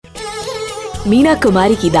मीना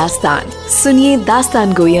कुमारी की दास्तान सुनिए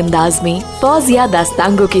दास्तान गोई अंदाज में फौजिया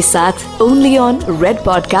दास्तांगो के साथ only on red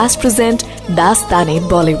podcast present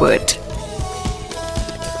दास्तान-ए-Bollywood।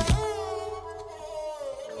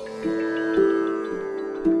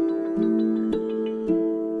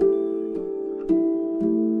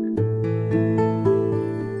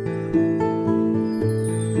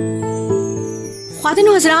 ख्वातीन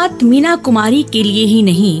हजरात, मीना कुमारी के लिए ही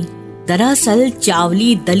नहीं, दरअसल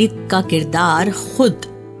चावली दलित का किरदार खुद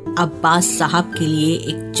अब्बास साहब के लिए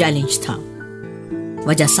एक चैलेंज था।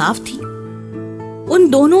 वजह साफ थी, उन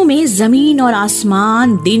दोनों में जमीन और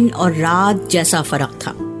आसमान, दिन और रात जैसा फर्क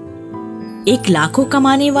था। एक लाखों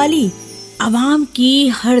कमाने वाली अवाम की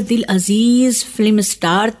हर दिल अजीज फिल्म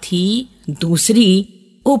स्टार थी, दूसरी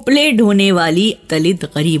उपले ढोने वाली दलित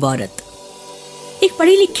गरीब औरत। एक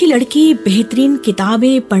पढ़ी लिखी लड़की बेहतरीन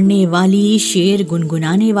किताबें पढ़ने वाली, शेर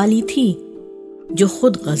गुनगुनाने वाली थी, जो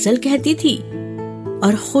खुद गजल कहती थी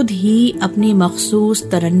और खुद ही अपने मखसूस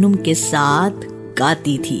तरन्नुम के साथ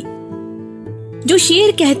गाती थी, जो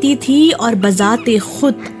शेर कहती थी और बजाते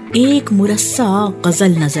खुद एक मुरस्सा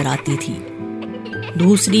गजल नजर आती थी।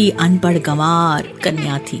 दूसरी अनपढ़ गंवार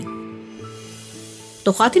कन्या थी।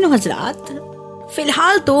 तो ख्वातीन हजरात,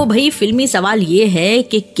 फिलहाल तो भाई फिल्मी सवाल ये है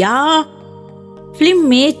कि क्या फिल्म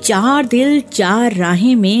में चार दिल चार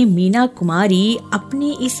राहें में मीना कुमारी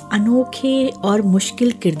अपने इस अनोखे और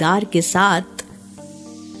मुश्किल किरदार के साथ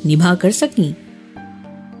निभा कर सकी?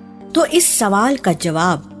 तो इस सवाल का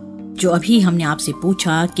जवाब जो अभी हमने आपसे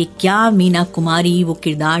पूछा कि क्या मीना कुमारी वो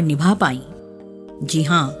किरदार निभा पाई, जी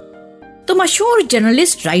हाँ, तो मशहूर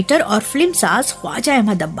जर्नलिस्ट, राइटर और फिल्म साज ख्वाजा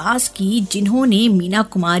अहमद अब्बास की, जिन्होंने मीना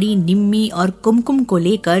कुमारी, निम्मी और कुमकुम को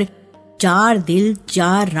लेकर चार दिल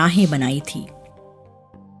चार राहें बनाई थी।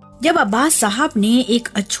 जब अब्बास साहब ने एक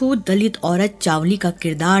अछूत दलित औरत चावली का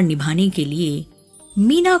किरदार निभाने के लिए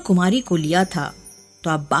मीना कुमारी को लिया था, तो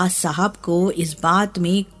अब्बास साहब को इस बात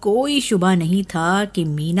में कोई शुबा नहीं था कि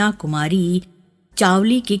मीना कुमारी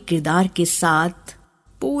चावली के किरदार के साथ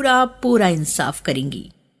पूरा इंसाफ करेंगी।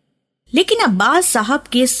 लेकिन अब्बास साहब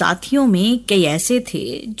के साथियों में कई ऐसे थे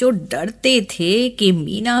जो डरते थे कि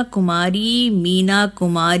मीना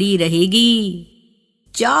कुमारी रहेगी,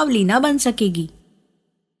 चावली ना बन सकेगी।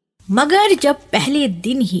 मगर जब पहले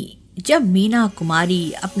दिन ही जब मीना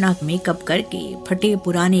कुमारी अपना मेकअप करके, फटे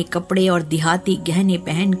पुराने कपड़े और देहाती गहने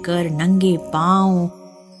पहनकर, नंगे पांव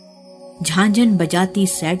झांझन बजाती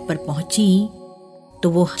सेट पर पहुंची, तो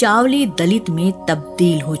वो चावली दलित में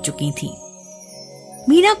तब्दील हो चुकी थी।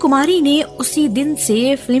 मीना कुमारी ने उसी दिन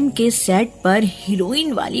से फिल्म के सेट पर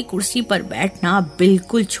हीरोइन वाली कुर्सी पर बैठना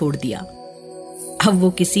बिल्कुल छोड़ दिया। अब वो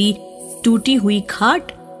किसी टूटी हुई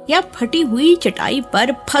खाट या फटी हुई चटाई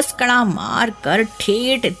पर फसकड़ा मार कर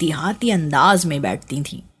ठेठ देहाती अंदाज में बैठती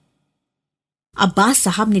थी। अब्बास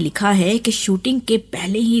साहब ने लिखा है कि शूटिंग के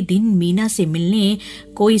पहले ही दिन मीना से मिलने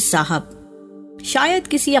कोई साहब, शायद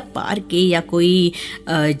किसी अखबार के या कोई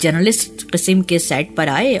जर्नलिस्ट किस्म के सेट पर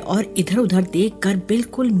आए और इधर उधर देखकर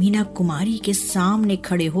बिल्कुल मीना कुमारी के सामने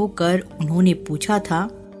खड़े होकर उन्होंने पूछा था,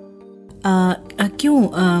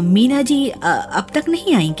 क्यों मीना जी अब तक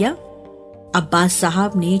नहीं आई क्या? अब्बास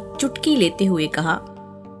साहब ने चुटकी लेते हुए कहा,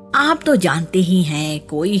 आप तो जानते ही हैं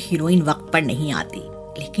कोई हीरोइन वक्त पर नहीं आती,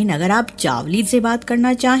 लेकिन अगर आप चावली से बात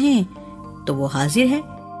करना चाहें तो वो हाजिर है।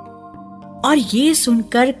 और ये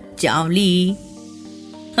सुनकर चावली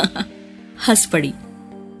हंस पड़ी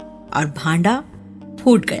और भांडा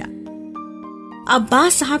फूट गया।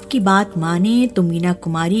 अब्बास साहब की बात माने तो मीना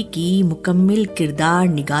कुमारी की मुकम्मिल किरदार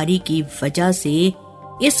निगारी की वजह से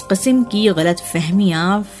इस किस्म की गलत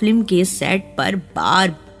फहमियां फिल्म के सेट पर बार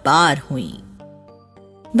बार हुई।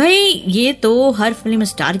 भाई ये तो हर फिल्म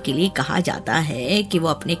स्टार के लिए कहा जाता है कि वो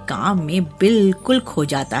अपने काम में बिल्कुल खो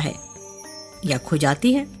जाता है या खो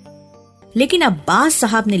जाती है, लेकिन अब्बास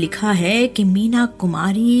साहब ने लिखा है कि मीना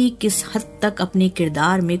कुमारी किस हद तक अपने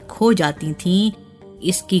किरदार में खो जाती थीं,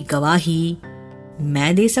 इसकी गवाही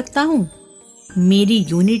मैं दे सकता हूं, मेरी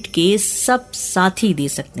यूनिट के सब साथी दे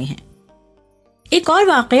सकते हैं। एक और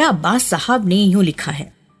वाकया अब्बास साहब ने यूं लिखा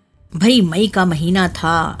है, भाई मई का महीना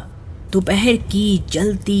था, दोपहर की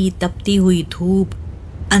जलती तपती हुई धूप,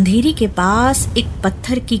 अंधेरी के पास एक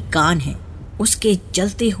पत्थर की कान है, उसके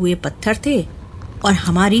जलते हुए पत्थर थे और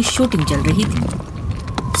हमारी शूटिंग चल रही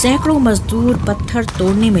थी। सैकड़ों मजदूर पत्थर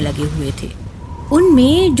तोड़ने में लगे हुए थे।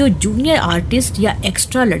 उनमें जो जूनियर आर्टिस्ट या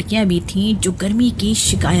एक्स्ट्रा लड़कियां भी थीं जो गर्मी की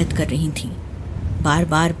शिकायत कर रही थीं, बार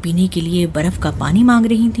बार पीने के लिए बर्फ का पानी मांग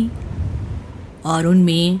रही थीं। और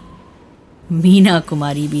उनमें मीना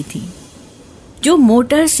कुमारी भी थी, जो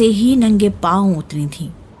मोटर से ही नंगे पांव उतरी थी।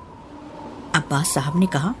 अब्बास साहब ने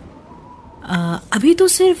कहा, अभी तो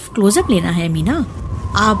सिर्फ क्लोजअप लेना है मीना,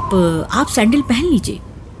 आप सैंडल पहन लीजिए।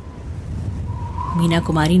 मीना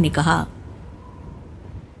कुमारी ने कहा,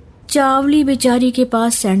 चावली बेचारी के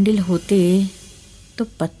पास सैंडल होते तो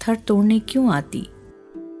पत्थर तोड़ने क्यों आती।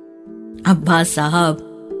 अब्बास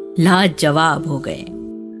साहब लाजवाब हो गए।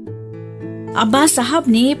 अब्बास साहब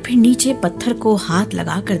ने फिर नीचे पत्थर को हाथ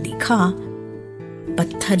लगाकर देखा,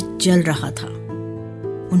 पत्थर जल रहा था।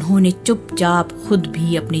 उन्होंने चुपचाप खुद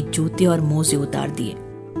भी अपने जूते और मोजे उतार दिए।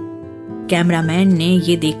 कैमरामैन ने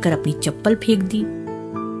यह देखकर अपनी चप्पल फेंक दी।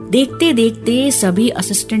 देखते देखते सभी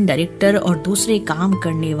असिस्टेंट डायरेक्टर और दूसरे काम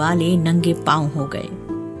करने वाले नंगे पांव हो गए।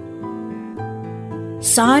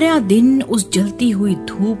 सारा दिन उस जलती हुई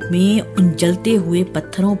धूप में उन जलते हुए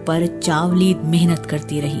पत्थरों पर चावली मेहनत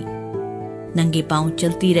करती रही। नंगे पांव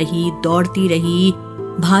चलती रही, दौड़ती रही,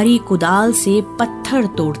 भारी कुदाल से पत्थर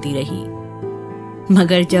तोड़ती रही।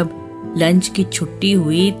 मगर जब लंच की छुट्टी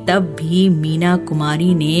हुई तब भी मीना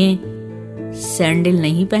कुमारी ने सैंडल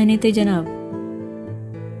नहीं पहने थे जनाब।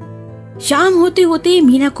 शाम होते होते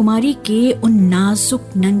मीना कुमारी के उन नाजुक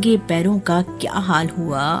नंगे पैरों का क्या हाल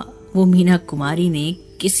हुआ वो मीना कुमारी ने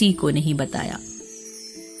किसी को नहीं बताया।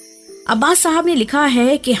 अब्बास साहब ने लिखा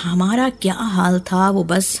है कि हमारा क्या हाल था वो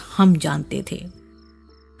बस हम जानते थे।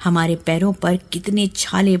 हमारे पैरों पर कितने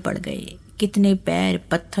छाले पड़ गए, कितने पैर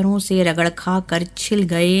पत्थरों से रगड़ खा कर छिल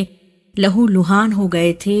गए, लहू लुहान हो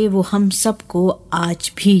गए थे, वो हम सबको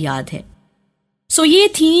आज भी याद है। सो ये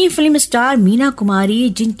थी फिल्म स्टार मीना कुमारी,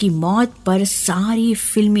 जिनकी मौत पर सारी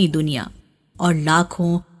फिल्मी दुनिया और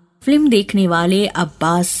लाखों फिल्म देखने वाले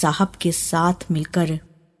अब्बास साहब के साथ मिलकर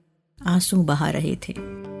आंसू बहा रहे थे।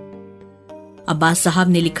 अब्बास साहब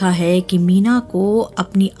ने लिखा है कि मीना को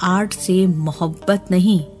अपनी आर्ट से मोहब्बत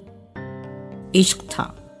नहीं, इश्क था।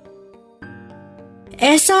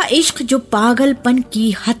 ऐसा इश्क जो पागलपन की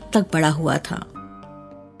हद तक बढ़ा हुआ था,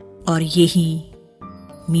 और यही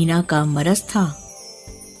मीना का मरज था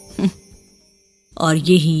और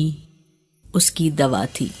यही उसकी दवा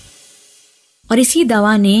थी, और इसी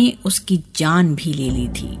दवा ने उसकी जान भी ले ली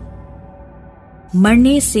थी।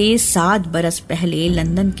 मरने से 7 बरस पहले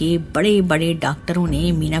लंदन के बड़े बड़े डॉक्टरों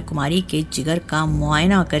ने मीना कुमारी के जिगर का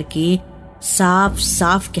मुआयना करके साफ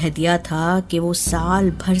साफ कह दिया था कि वो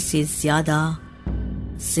साल भर से ज्यादा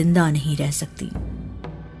जिंदा नहीं रह सकती।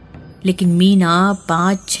 लेकिन मीना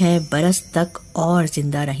 5-6 बरस तक और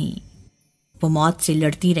जिंदा रही। वो मौत से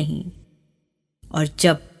लड़ती रही, और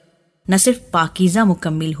जब न सिर्फ पाकीज़ा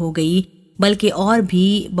मुकम्मिल हो गई बल्कि और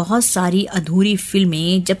भी बहुत सारी अधूरी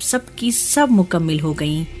फिल्में जब सबकी सब मुकम्मिल हो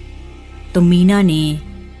गईं, तो मीना ने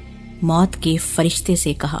मौत के फरिश्ते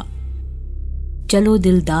से कहा, चलो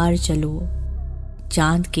दिलदार चलो,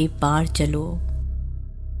 चांद के पार चलो,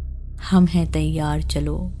 हम हैं तैयार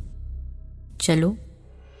चलो, चलो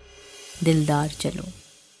दिलदार चलो।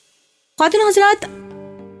 ख्वातीन हज़रात,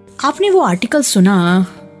 आपने वो आर्टिकल सुना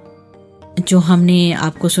जो हमने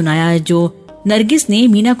आपको सुनाया, जो नरगिस ने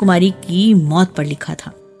मीना कुमारी की मौत पर लिखा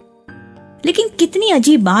था। लेकिन कितनी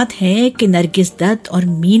अजीब बात है कि नरगिस दत्त और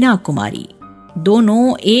मीना कुमारी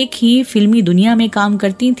दोनों एक ही फिल्मी दुनिया में काम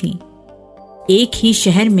करती थीं, एक ही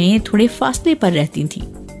शहर में थोड़े फासले पर रहती थीं,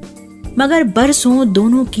 मगर बरसों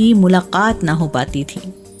दोनों की मुलाकात ना हो पाती थी।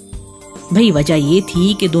 भाई वजह ये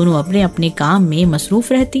थी कि दोनों अपने अपने काम में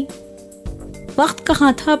मसरूफ रहती, वक्त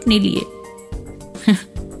कहाँ था अपने लिए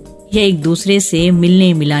या एक दूसरे से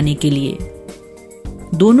मिलने मिलाने के लिए।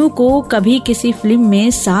 दोनों को कभी किसी फिल्म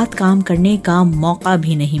में साथ काम करने का मौका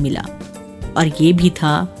भी नहीं मिला, और ये भी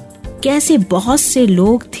था कि ऐसे बहुत से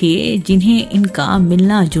लोग थे जिन्हें इनका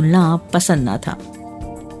मिलना जुलना पसंद ना था।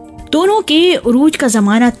 दोनों के उरूज का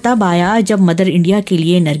जमाना तब आया जब मदर इंडिया के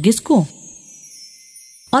लिए नरगिस को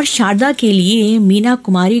और शारदा के लिए मीना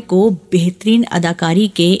कुमारी को बेहतरीन अदाकारी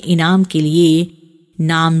के इनाम के लिए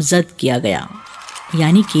नामजद किया गया,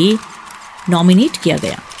 यानी कि नॉमिनेट किया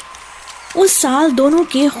गया। उस साल दोनों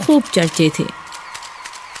के खूब चर्चे थे।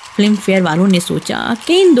 फिल्म फेयर वालों ने सोचा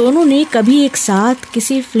कि इन दोनों ने कभी एक साथ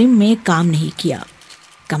किसी फिल्म में काम नहीं किया,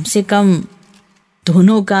 कम से कम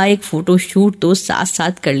दोनों का एक फोटोशूट तो साथ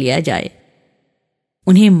साथ कर लिया जाए।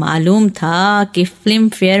 उन्हें मालूम था कि फिल्म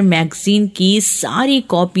फेयर मैगजीन की सारी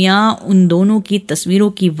कॉपियां उन दोनों की तस्वीरों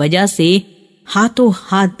की वजह से हाथों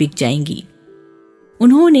हाथ बिक जाएंगी।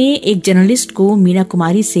 उन्होंने एक जर्नलिस्ट को मीना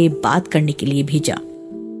कुमारी से बात करने के लिए भेजा।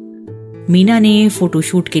 मीना ने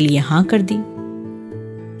फोटोशूट के लिए हाँ कर दी,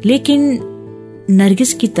 लेकिन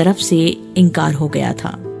नरगिस की तरफ से इनकार हो गया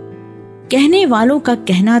था। कहने वालों का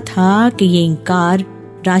कहना था कि ये इनकार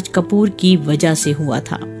राज कपूर की वजह से हुआ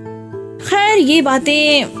था। खैर, ये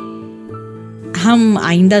बातें हम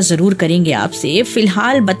आइंदा जरूर करेंगे आपसे।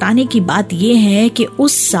 फिलहाल बताने की बात यह है कि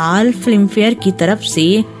उस साल फिल्म फेयर की तरफ से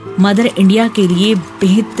मदर इंडिया के लिए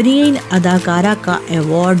बेहतरीन अदाकारा का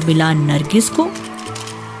अवार्ड मिला नरगिस को,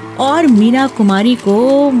 और मीना कुमारी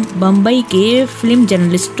को बम्बई के फिल्म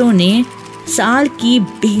जर्नलिस्टों ने साल की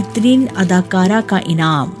बेहतरीन अदाकारा का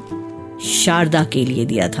इनाम शारदा के लिए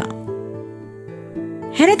दिया था।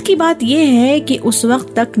 हैरत की बात यह है कि उस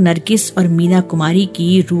वक्त तक नरगिस और मीना कुमारी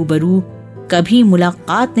की रूबरू कभी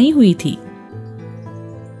मुलाकात नहीं हुई थी।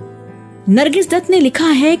 नरगिस दत्त ने लिखा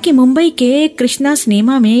है कि मुंबई के कृष्णा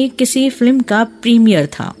सिनेमा में किसी फिल्म का प्रीमियर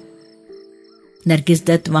था। नरगिस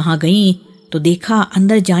दत्त वहां गई तो देखा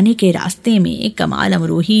अंदर जाने के रास्ते में कमाल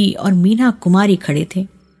अमरोही और मीना कुमारी खड़े थे।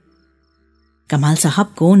 कमाल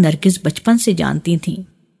साहब को नरगिस बचपन से जानती थी,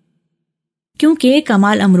 क्योंकि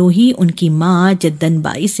कमाल अमरोही उनकी मां जद्दन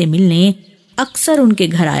बाई से मिलने अक्सर उनके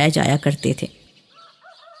घर आया जाया करते थे।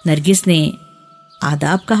 नरगिस ने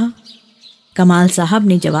आदाब कहा। कमाल साहब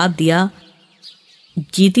ने जवाब दिया,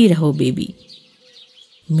 जीती रहो बेबी।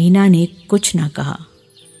 मीना ने कुछ ना कहा,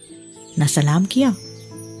 न सलाम किया,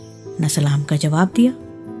 न सलाम का जवाब दिया।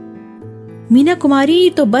 मीना कुमारी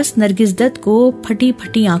तो बस नरगिस दत्त को फटी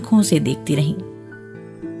फटी आंखों से देखती रही।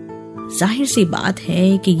 जाहिर सी बात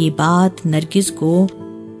है कि ये बात नरगिस को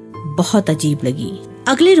बहुत अजीब लगी।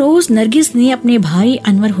 अगले रोज नरगिस ने अपने भाई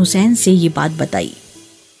अनवर हुसैन से ये बात बताई,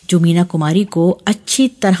 जो मीना कुमारी को अच्छी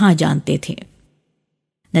तरह जानते थे।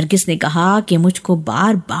 नरगिस ने कहा कि मुझको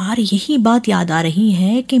बार बार यही बात याद आ रही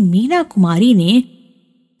है कि मीना कुमारी ने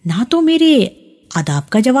ना तो मेरे आदाब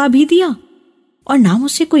का जवाब ही दिया और ना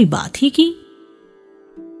मुझसे कोई बात ही की।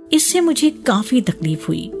 इससे मुझे काफी तकलीफ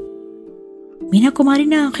हुई। मीना कुमारी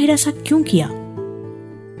ने आखिर ऐसा क्यों किया?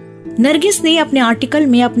 नरगिस ने अपने आर्टिकल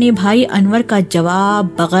में अपने भाई अनवर का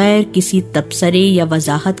जवाब बगैर किसी तबसरे या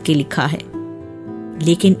वजाहत के लिखा है,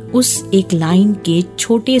 लेकिन उस एक लाइन के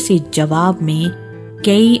छोटे से जवाब में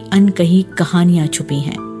कई अनकही कहानियां छुपी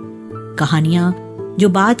हैं। कहानियां जो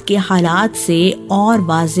बात के हालात से और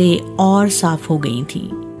वाजे और साफ हो गई थी।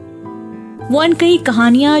 वो अनकही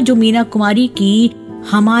कहानियां जो मीना कुमारी की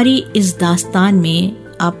हमारी इस दास्तान में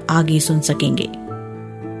आप आगे सुन सकेंगे।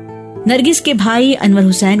 नरगिस के भाई अनवर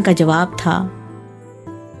हुसैन का जवाब था,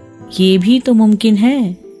 ये भी तो मुमकिन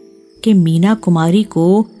है कि मीना कुमारी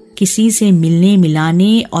को किसी से मिलने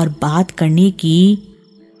मिलाने और बात करने की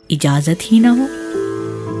इजाजत ही ना हो।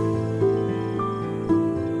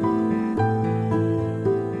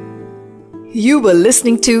 You were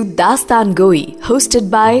listening to Dastan-Goi, hosted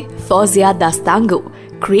by Fauzia Dastango,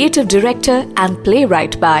 creative director and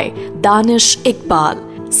playwright by Danish Iqbal,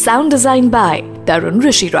 sound design by Tarun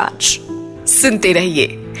Rishiraj. सुनते रहिए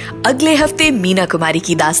अगले हफ्ते मीना कुमारी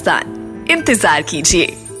की दास्तान। इंतजार कीजिए।